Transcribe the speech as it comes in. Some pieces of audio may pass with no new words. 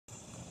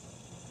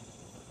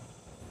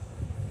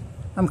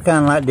I'm kind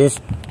of like this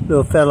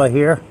little fella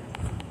here.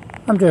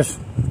 I'm just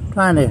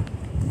trying to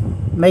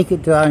make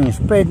it till I can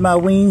spread my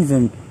wings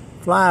and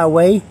fly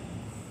away.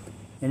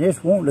 And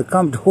it's wanting to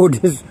come toward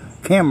this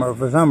camera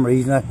for some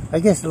reason.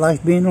 I guess it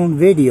likes being on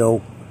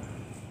video.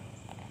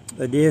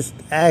 But this,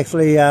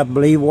 actually, I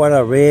believe what I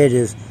read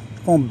is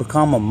it's going to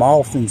become a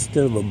moth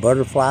instead of a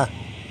butterfly.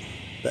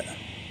 But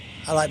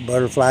I like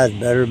butterflies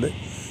better, but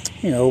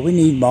you know, we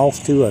need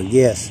moths too, I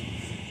guess.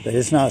 But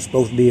it's not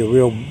supposed to be a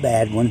real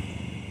bad one.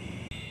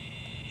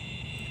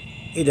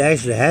 It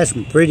actually has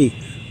some pretty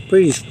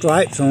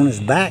stripes on its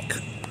back,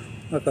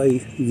 like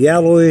a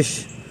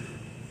yellowish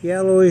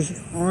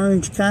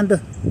orange kind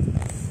of.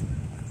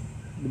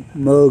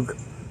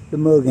 The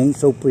mug ain't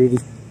so pretty.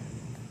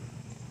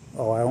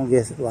 Oh, I don't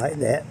guess it like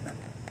that.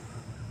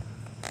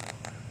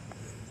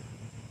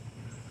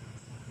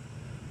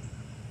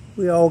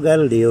 We all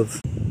gotta live.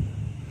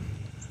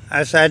 I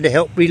decided to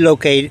help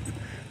relocate it.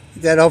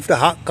 Got off the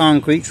hot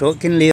concrete so it can live.